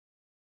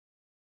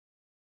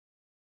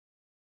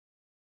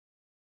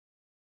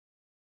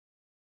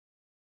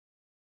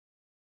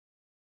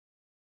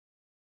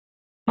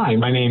Hi,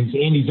 my name is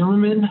Andy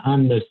Zimmerman.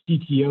 I'm the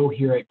CTO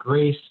here at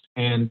Grace,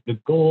 and the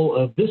goal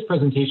of this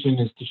presentation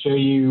is to show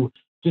you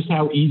just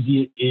how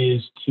easy it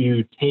is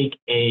to take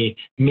a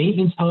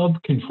Maintenance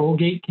Hub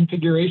ControlGate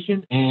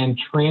configuration and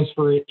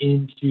transfer it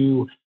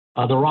into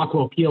the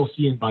Rockwell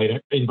PLC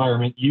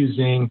environment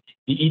using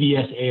the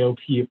EDS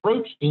AOP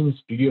approach in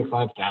Studio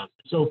 5000.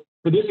 So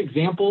for this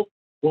example,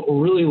 what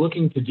we're really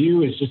looking to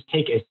do is just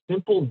take a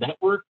simple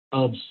network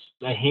of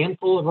a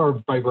handful of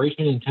our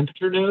vibration and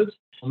temperature nodes,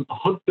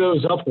 hook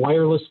those up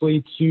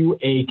wirelessly to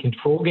a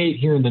control gate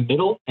here in the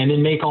middle, and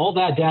then make all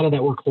that data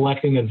that we're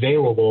collecting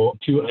available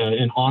to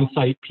an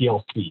on-site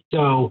PLC.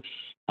 So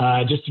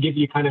just to give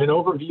you kind of an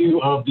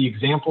overview of the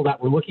example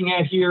that we're looking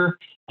at here,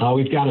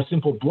 we've got a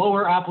simple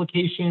blower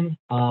application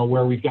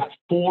where we've got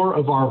 4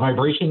 of our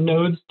vibration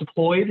nodes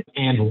deployed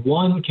and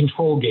 1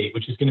 control gate,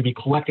 which is going to be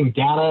collecting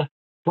data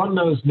from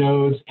those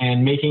nodes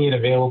and making it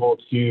available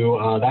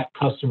to that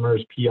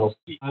customer's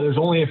PLC. There's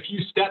only a few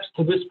steps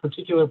to this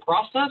particular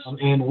process,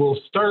 and we'll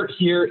start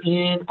here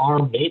in our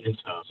maintenance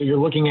hub. So you're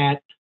looking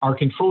at our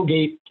control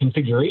gate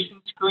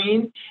configuration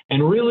screen,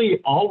 and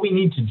really all we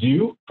need to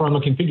do from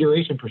a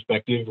configuration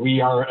perspective, we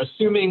are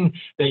assuming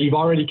that you've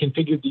already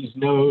configured these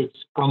nodes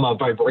from a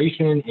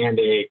vibration and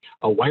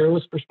a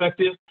wireless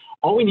perspective.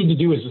 All we need to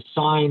do is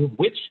assign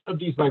which of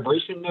these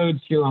vibration nodes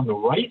here on the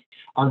right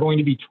are going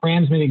to be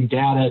transmitting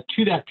data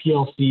to that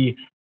PLC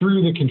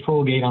through the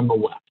control gate on the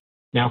left.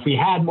 Now, if we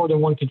had more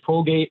than 1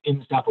 control gate in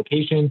this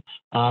application,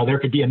 there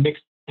could be a mix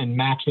and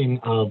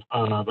matching of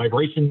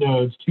vibration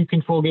nodes to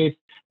control gates.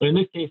 But in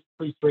this case, it's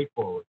pretty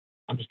straightforward.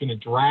 I'm just going to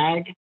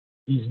drag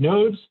these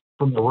nodes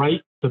from the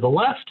right to the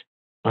left.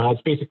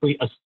 It's basically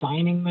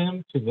assigning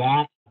them to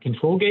that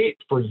control gate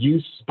for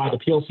use by the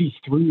PLC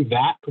through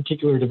that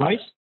particular device.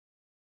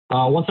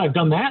 Once I've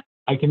done that,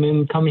 I can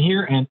then come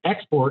here and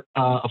export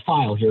a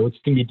file here, which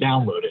can be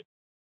downloaded.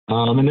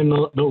 And then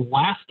the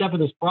last step of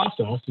this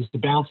process is to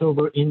bounce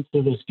over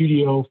into the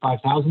Studio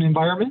 5000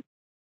 environment.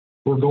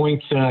 We're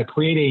going to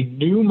create a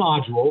new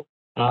module.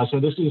 So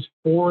this is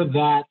for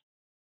that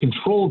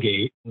control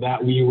gate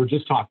that we were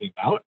just talking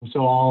about.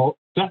 So I'll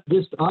set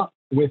this up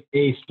with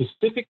a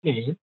specific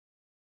name,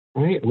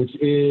 right, which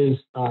is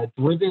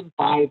driven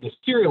by the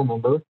serial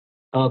number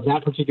of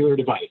that particular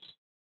device.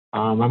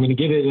 I'm going to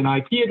give it an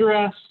IP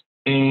address,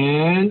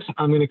 and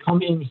I'm going to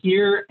come in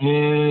here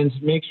and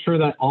make sure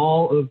that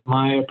all of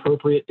my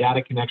appropriate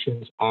data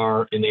connections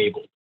are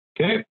enabled.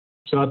 Okay,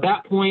 so at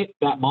that point,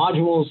 that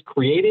module is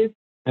created.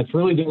 That's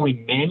really the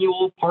only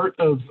manual part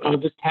of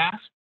this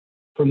task.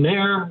 From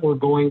there, we're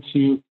going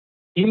to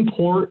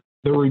import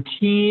the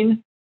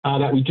routine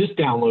that we just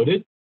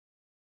downloaded,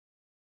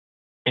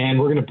 and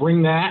we're going to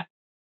bring that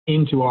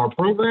into our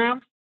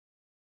program.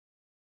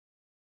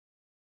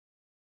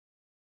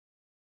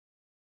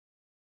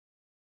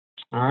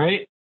 All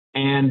right,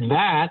 and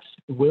that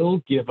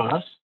will give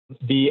us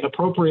the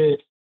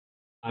appropriate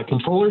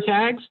controller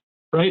tags,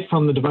 right,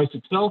 from the device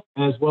itself,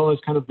 as well as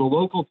kind of the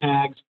local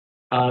tags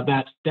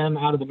that stem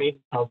out of the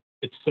maintenance hub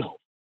itself.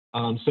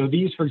 So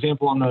these, for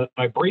example, on the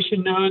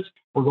vibration nodes,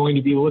 we're going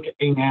to be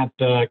looking at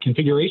the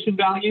configuration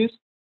values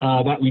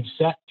that we've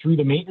set through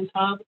the maintenance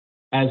hub,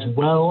 as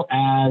well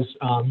as,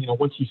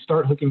 once you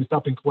start hooking this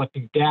up and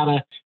collecting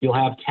data, you'll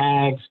have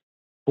tags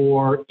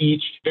for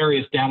each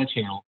various data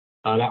channel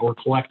that we're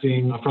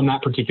collecting from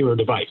that particular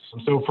device.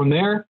 So from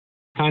there,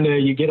 kind of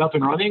you get up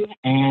and running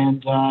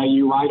and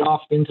you ride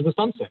off into the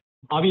sunset.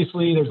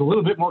 Obviously, there's a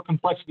little bit more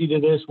complexity to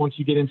this once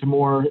you get into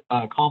more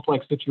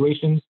complex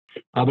situations.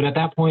 But at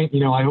that point,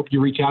 I hope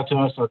you reach out to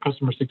us, our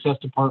customer success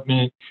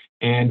department,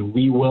 and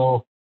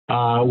we'll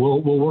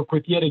work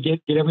with you to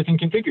get everything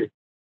configured.